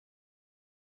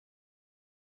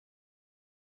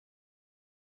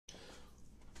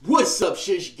What's up,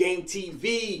 Shish Gang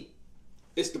TV?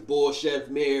 It's the boy Chef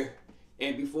Mayor.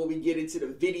 And before we get into the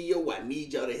video, I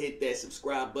need y'all to hit that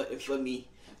subscribe button for me.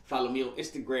 Follow me on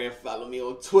Instagram, follow me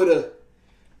on Twitter.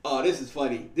 Oh, this is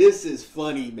funny. This is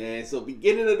funny, man. So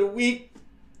beginning of the week,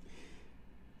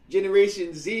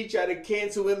 Generation Z try to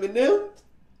cancel Eminem.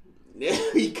 Now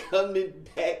we coming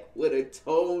back with a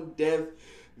tone deaf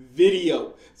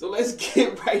video. So let's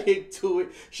get right into it.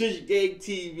 Shish Gang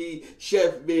TV,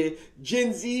 Chef Man,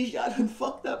 Gen Z, y'all done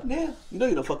fucked up now. You know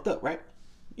you done fucked up, right?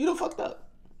 You done fucked up.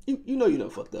 You know you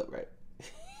done fucked up, right?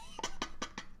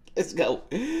 Let's go.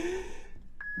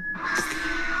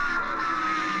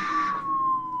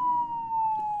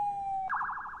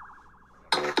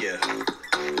 Yeah.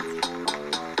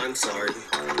 I'm sorry.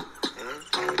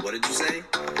 What did you say?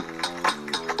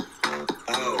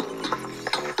 Oh.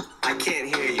 I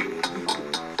can't hear you.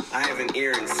 I have an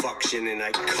ear infection and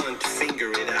I can't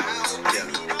figure it out. Yeah.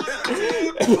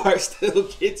 That part still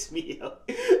gets me out.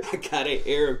 I got an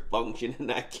ear function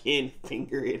and I can't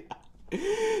figure it out.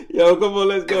 Yo, come on,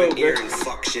 let's go. I have an ear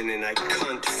infection and I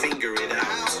can't figure it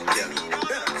out. Yeah.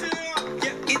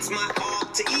 It's my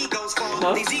alter ego's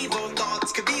fault. These evil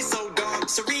thoughts could be so dark.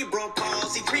 Cerebral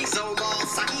palsy, 3 so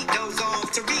lost. I goes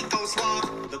off to Rico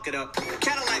Suave. Look it up.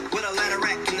 Cadillac with a ladder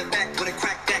rack in the back with a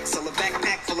cracked axle, a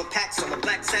backpack full of packs on a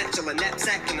black satchel, a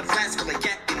knapsack and a flask full of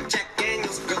yak and Jack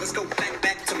Daniels. Girl, let's go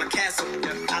back to my castle.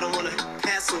 I don't wanna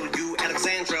hassle you,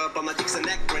 Alexandra, but my dick's an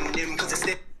acronym because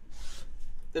it's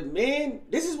the man,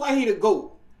 this is why he the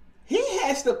GOAT. He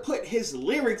has to put his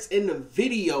lyrics in the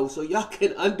video so y'all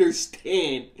can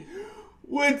understand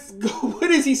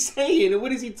what is he saying and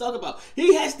what is he talking about.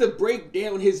 He has to break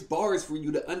down his bars for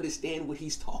you to understand what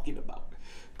he's talking about.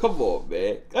 Come on,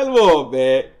 man. Come on,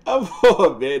 man. Come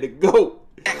on, man. The GOAT.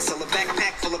 Axle, a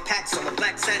backpack full of packs on a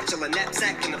black satchel, a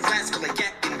knapsack and a flask full of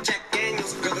yak and Jack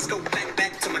Daniels. Girl, let's go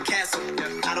back to my castle.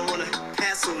 I don't wanna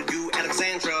hassle you,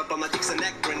 Alexandra, but my dick's an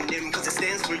acronym because it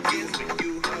stands for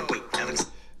you. Wait, Alex.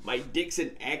 My dick's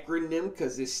an acronym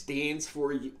because it stands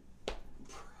for you.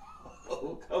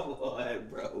 Bro, come on,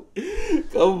 bro.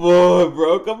 Come on,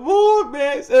 bro. Come on,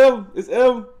 man. It's M. It's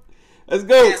M. Let's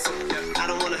go. I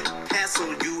don't wanna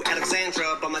hassle you,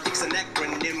 Alexandra, but my dick's an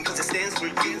acronym because it stands for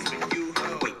you.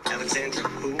 Wait, Alexandra,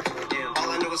 who? All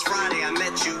I know is Friday I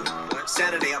met you.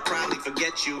 Saturday I'll probably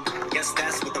forget you. Guess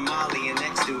that's what the Molly and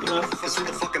X do. That's what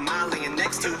the fucking Molly and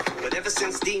X do. But ever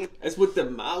since Dean. That's what the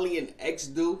Molly and X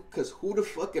do. Cause who the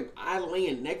fuck am I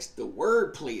laying next to?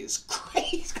 Wordplay is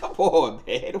crazy. Come on,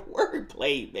 man. The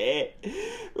wordplay, man.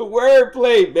 The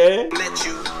wordplay, man. Met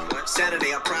you.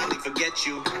 Saturday I'll probably forget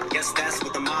you. Guess that's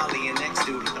what the Molly and X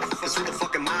do. That's what the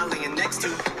fucking Molly and X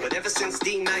do. But ever since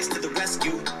D Nice to the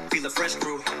rescue, feel a fresh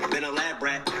crew. Been a lab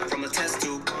rat from a test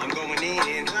tube. I'm going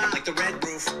in like the red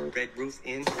roof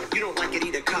in. You don't like it,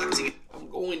 eat a cocktail. I'm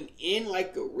going in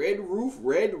like a red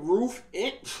roof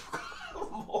in.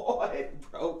 Come on,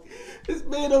 bro. This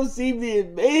man don't see me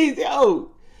amazed,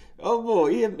 yo. Oh boy,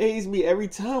 he amazed me every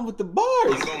time with the bars.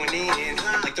 I'm going in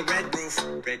like the red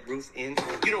roof in.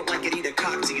 You don't like it, eat a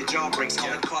cock till your jaw breaks.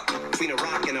 Call it caught between a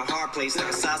rock and a hard place, like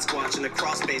a Sasquatch in a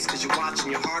cross space. Cause you're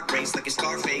watching your heart race like a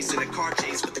Scarface in a car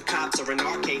chase. But the cops are in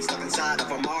arcade, stuck inside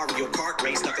of a Mario Kart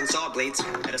race, stuck in saw blades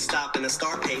at a stop and a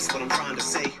start pace. What I'm trying to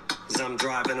say is I'm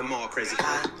driving them all crazy.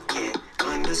 I can't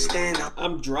understand.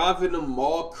 I'm driving them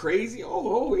all crazy.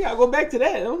 Oh, we gotta go back to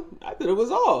that. Huh? I thought it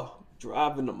was all.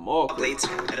 Driving them all blades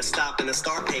at a stop and a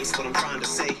start pace. What I'm trying to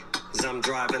say is I'm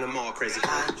driving them all crazy.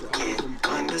 I can't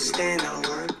understand a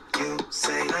word you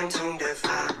say. I'm tone deaf.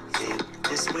 I think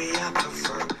this way I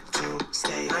prefer to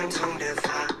stay. I'm tone deaf.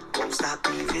 I won't stop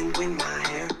even when my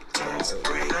hair turns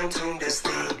gray. I'm tone deaf.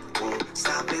 They won't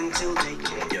stop until they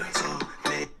can't talk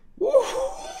me.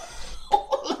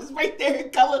 It's right there in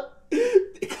color.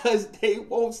 Because they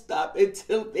won't stop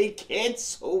until they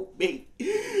cancel me.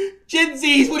 Gen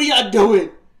Zs, what are y'all doing?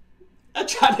 I'm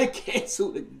trying to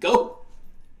cancel the GOAT.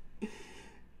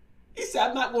 He said,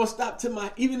 I'm not going to stop till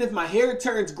even if my hair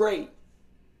turns gray.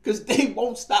 Because they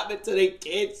won't stop until they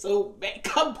cancel me.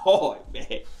 Come on,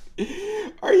 man.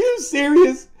 Are you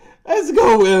serious? Let's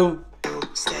go, Will.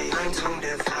 Stay, I'm tone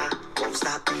deaf. I won't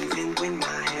stop even when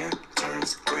my hair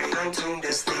turns gray. I'm tone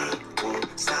deaf. They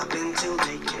won't stop until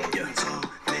they can't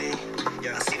talk me.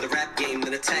 Yeah, I see the rap game,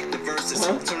 then attack the verses.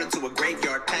 Turn it to a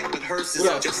graveyard packed with hearses.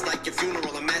 Just like your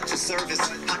funeral, I'm at your service.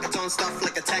 Pockets on stuff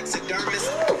like a taxidermist.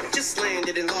 Just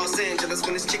landed in Los Angeles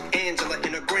when this chick Angela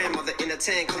and her grandmother in a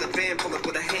tan colored van pull up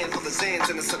with a handful of Zans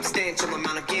and a substantial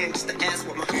amount of gas just to ask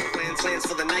what my plans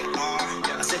for the night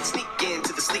are. I said sneak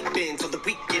into the sleep in for the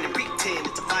weekend and pretend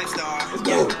it's a 5-star.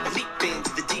 Yeah, a leap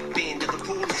into the deep end of the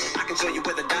pool. I can show you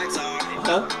where the dives are.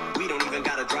 We don't even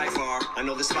gotta drive.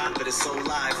 is so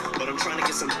live, but I'm trying to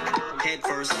get some head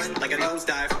first, like a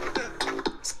nosedive.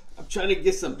 I'm trying to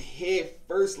get some head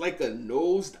first like a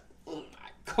nose. Oh my,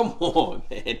 come on,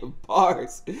 man. The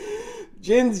bars.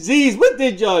 Gen Z's, what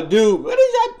did y'all do? What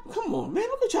did y'all? Come on, man.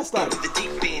 Look at y'all started. The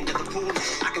deep end of the pool,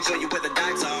 I can show you where the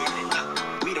dives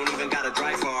are. We don't even gotta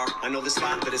drive far. I know the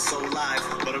spot, but it's so live.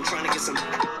 But I'm trying to get some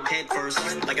head first,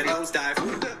 like a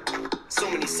nosedive. So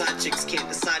many side chicks can't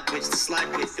decide which to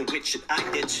slide with and which should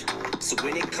I ditch. So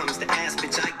when it comes to ass,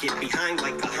 bitch, I get behind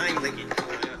like a Heimlich.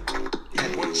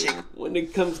 That one chick. When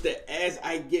it comes to ass,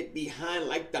 I get behind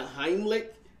like the Heimlich.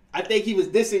 I think he was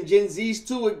dissing Gen Z's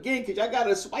too again, because y'all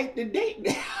gotta swipe the date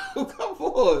now. Come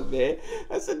on, man.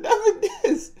 That's another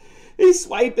diss. He's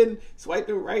swiping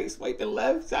right, swiping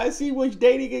left, trying to see which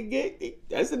date he can get.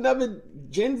 That's another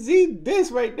Gen Z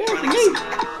diss right there. Trying to get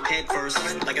some head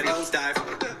first, like a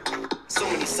nosedive. So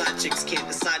many side chicks can't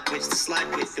decide which to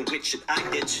slide with and which should I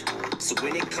ditch. So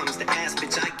when it comes to ass,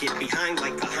 bitch, I get behind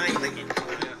like a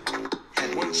Heimlich.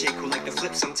 Had one chick who liked to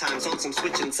flip sometimes on some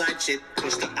switch inside shit.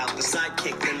 Pushed her out the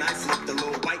sidekick, then I flipped the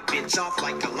little white bitch off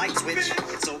like a light switch.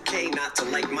 It's okay not to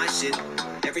like my shit.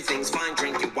 Everything's fine,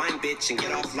 drinking wine, bitch, and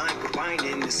get offline with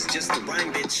whining. This is just a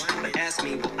rhyme, bitch. But ask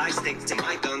me, will I stick to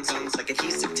my guns like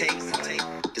adhesive tape?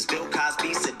 Does Bill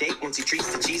Cosby sedate once he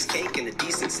treats the cheesecake in a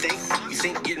decent state? You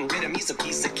think getting rid of me's a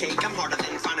piece of cake? I'm harder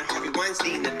than finding Harvey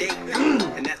Weinstein a date.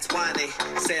 And that's why they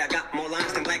say I got more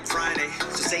lines than Black Friday.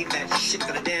 So save that shit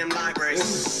for the damn library.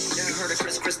 You heard of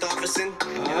Chris Christopherson?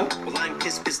 Well, I'm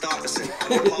pissed offerson.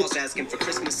 Paul's asking for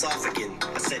Christmas off again.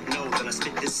 I said no, then I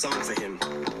spit this song for him.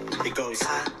 It goes,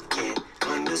 I can't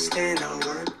understand a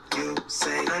word you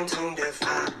say. I'm tone deaf.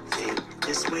 I think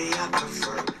this way I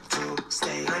prefer to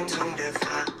stay. I'm tone deaf.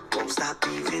 I won't stop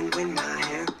even when my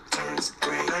hair turns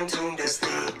gray. I'm tone deaf.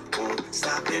 They won't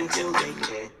stop until they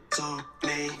can't talk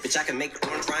me. Bitch, I can make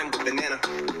orange rhyme with banana.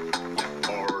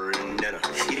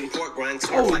 Eating pork rinds,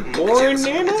 so fighting boring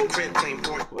nana? Crib plain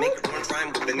pork, make orange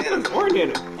rhyme with banana. Boring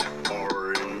nana.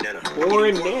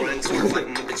 Boring nana. So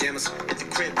fighting in pajamas. At the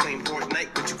crib playing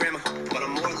Fortnite with your grandma. But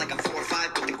I'm more like a 4 or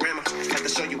 5 with the grammar. Got to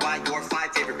show you why your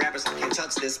 5 favorite rappers can't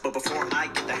touch this. But before I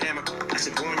get the hammer, I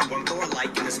should warn you I'm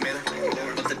Thor-like in this manner.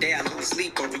 But the day I lose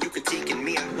sleep over you critiquing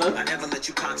me, I ever let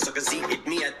you cocksuckers eat it.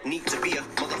 Me, I need to be a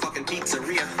motherfucking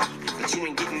pizzeria. But you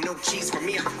ain't getting no cheese from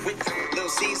me. I went from Little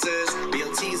Caesars,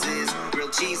 real teases,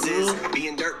 grilled cheeses,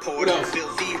 being dirt poor,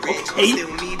 filthy rich,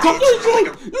 still me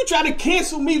bitch. You try to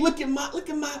cancel me? Look at my.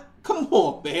 Come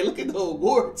on, man. Look at the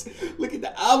awards. Look at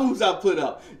the albums I put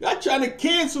up. Y'all trying to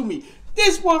cancel me.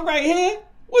 This one right here.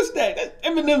 What's that? That's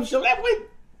Eminem show. That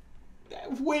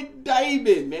went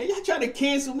diamond, man. Y'all trying to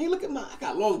cancel me? Look at I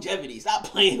got longevity. Stop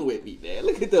playing with me, man.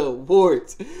 Look at the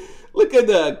awards. Look at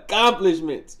the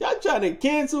accomplishments. Y'all trying to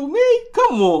cancel me?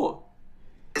 Come on.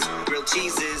 Grilled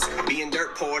cheeses, being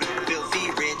dirt poor,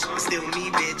 filthy rich, still me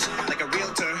bitch, like a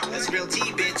realtor, that's real T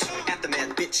bitch,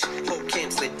 aftermath bitch, whole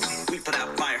camp lit, we put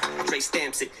out fire, Trey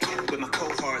stamps it, with my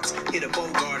cohorts, hit a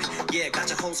Bogart, yeah, got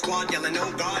your whole squad yelling,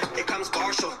 oh God, here comes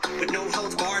Marshall, with no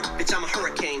holds barred, bitch, I'm a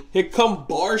hurricane. Here come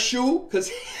Barshoe,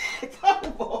 cause,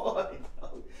 come on,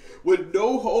 with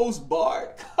no holds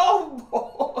barred, come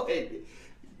on,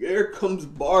 here comes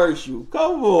Barshoe,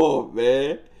 come on,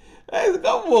 man.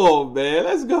 Come on, man.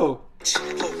 Let's go.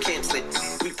 Whole camp lit,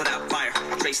 we put out fire.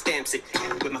 Trey stamps it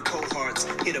with my cohorts.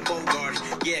 Hit a Bogart.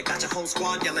 Yeah, got your whole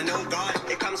squad yelling, oh God.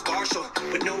 Here comes Marshall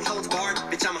with no holds barred.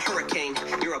 Bitch, I'm a hurricane.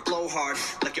 You're a blowhard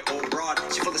like your old broad.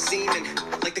 She full of semen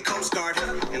like the Coast Guard.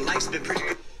 And life's been pretty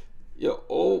good. Your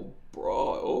old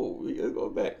broad. Oh, we gotta go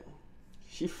back.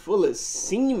 She full of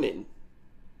semen.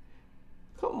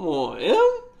 Come on, Em.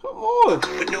 Come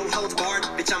on. With no holds barred,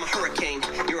 bitch, I'm a hurricane.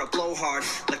 You're a blowhard,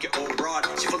 like your old broad.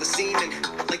 She full of semen,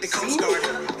 like the Coast Guard.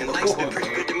 And life's been pretty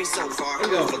good to me so far,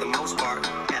 for the most part.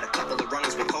 Had a couple of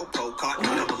runners with Popo, caught a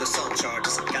couple of assault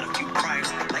charges. Got a few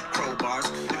priors, like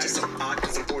crowbars, which is so odd,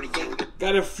 cause I'm 48.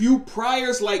 Got a few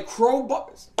priors, like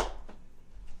crowbars.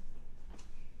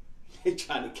 They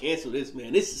trying to cancel this,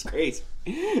 man. This is crazy.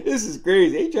 This is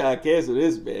crazy. They trying to cancel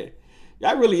this, man.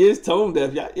 Y'all really is tone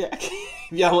deaf.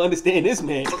 Y'all don't understand this,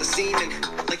 man. For the semen,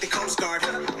 like the Coast Guard,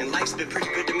 and life's been pretty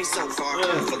good to me so far,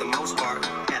 for the most part.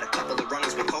 Had a couple of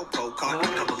runners with Popo, caught a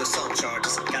couple of assault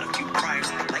charges. Got a few priors,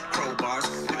 like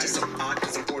crowbars, which is so odd,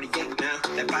 cause I'm 48 now.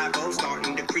 That 5-0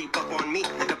 starting to creep up on me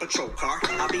like a patrol car.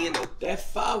 I'll be in the... That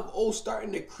 5-0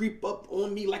 starting to creep up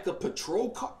on me like a patrol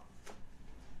car.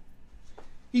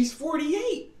 He's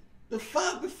 48. The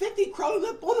 50 crawling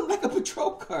up on him like a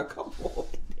patrol car. Come on,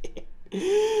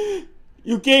 man.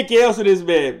 You can't cancel this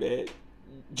man.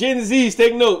 Gen Z's,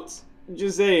 take notes. I'm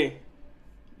just saying.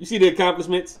 You see the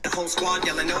accomplishments? The whole squad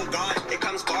yelling, oh God, here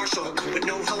comes Marshall with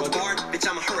no holds barred. Bitch,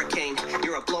 I'm a hurricane,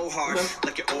 you're a blowhard,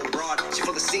 like your old broad. She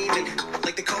full of semen,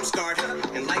 like the Coast Guard.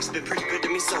 And life's been pretty good to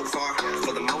me so far,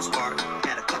 for the most part.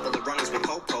 Had a couple of runners with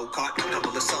Popo, caught a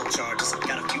couple of assault charges.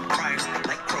 Got a few priors,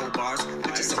 like crowbars,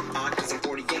 which is so odd, cause I'm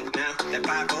 48 now. That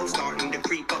 5-0 starting to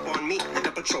creep up on me, like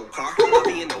a patrol car. I'll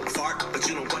be an old fart, but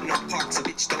you don't want no parts, so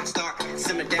bitch, don't start.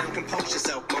 Simmer down, compose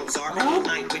yourself, Mozart.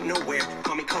 I ain't with nowhere,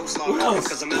 call me coleslaw,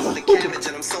 cause I'm out of the cabbage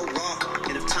and I'm so raw.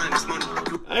 And if time is money,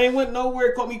 I ain't went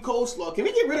nowhere, call me coleslaw. Can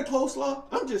we get rid of coleslaw?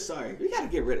 I'm just sorry. We gotta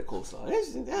get rid of coleslaw.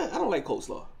 I don't like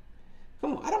coleslaw.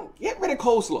 Come on, I don't get rid of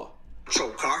coleslaw.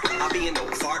 patrol car. I'll be an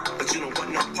old fart, but you don't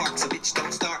want no parts, so bitch,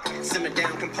 don't start. Simmer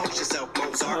down, compose yourself,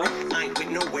 Mozart. I ain't with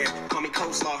nowhere, call me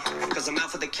coleslaw, cause I'm out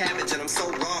for the cabbage and I'm so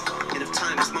raw. And if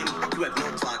time is money, you have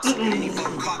no clocks. And any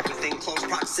vote caught within close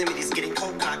proximity is getting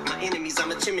cold cocked. My enemies,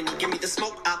 I'm a chimney, give me the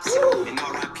smoke ops. And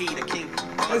R.I.P. the king.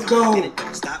 Let's go. And it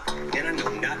don't stop, and I know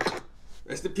not.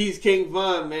 Rest in peace, King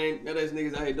Von, man. Now those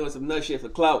niggas out here doing some nut shit for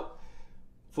clout.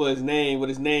 For his name, with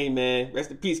his name, man.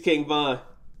 Rest in peace, King Von.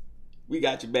 We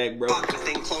got your back, bro.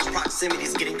 Within close proximity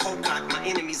is getting cold cocked. My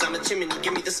enemies, I'm a chimney,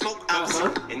 give me the smoke ops.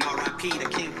 And R.I.P. the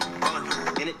king.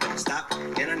 And it don't stop,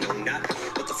 and I know not.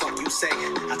 What the fuck you say?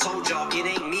 I told y'all it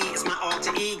ain't me, it's my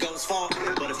alter ego's fault.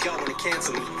 But if y'all wanna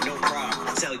cancel me, no problem.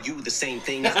 I'll tell you the same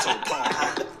thing I told Paul.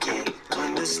 I can't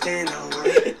understand a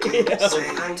word you say.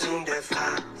 I'm tone deaf,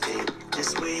 I think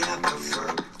this way I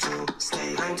prefer to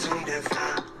stay. I'm tone deaf,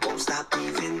 I won't stop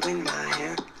even when my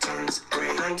hair turns gray.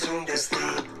 I'm tone deaf,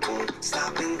 they won't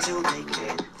stop until they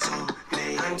can't talk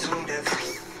me. I'm tone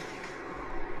deaf.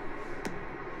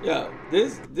 Yo,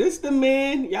 this the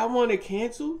man y'all want to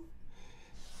cancel?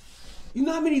 You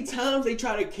know how many times they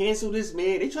try to cancel this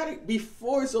man? They try to,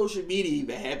 before social media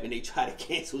even happened, they try to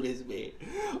cancel this man.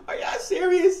 Are y'all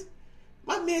serious?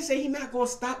 My man said he not gonna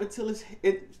stop until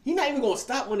he not even gonna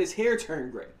stop when his hair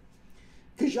turn gray.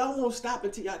 Cause y'all won't stop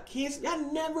until y'all cancel.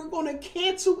 Y'all never gonna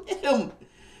cancel him.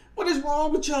 What is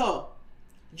wrong with y'all?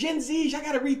 Gen Zs, y'all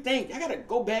gotta rethink. Y'all gotta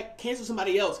go back, cancel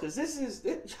somebody else. Cause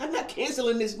y'all not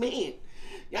canceling this man.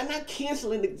 Y'all not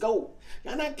canceling the GOAT.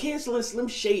 Y'all not canceling Slim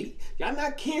Shady. Y'all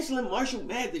not canceling Marshall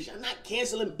Mathers. Y'all not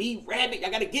canceling B Rabbit.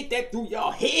 Y'all gotta get that through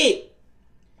y'all head.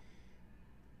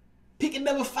 Pick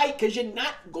another fight because you're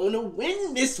not gonna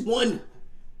win this one.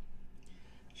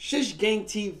 Shush Gang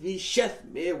TV, Chef,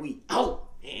 man, we out,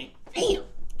 man. Damn,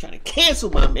 trying to cancel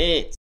my man.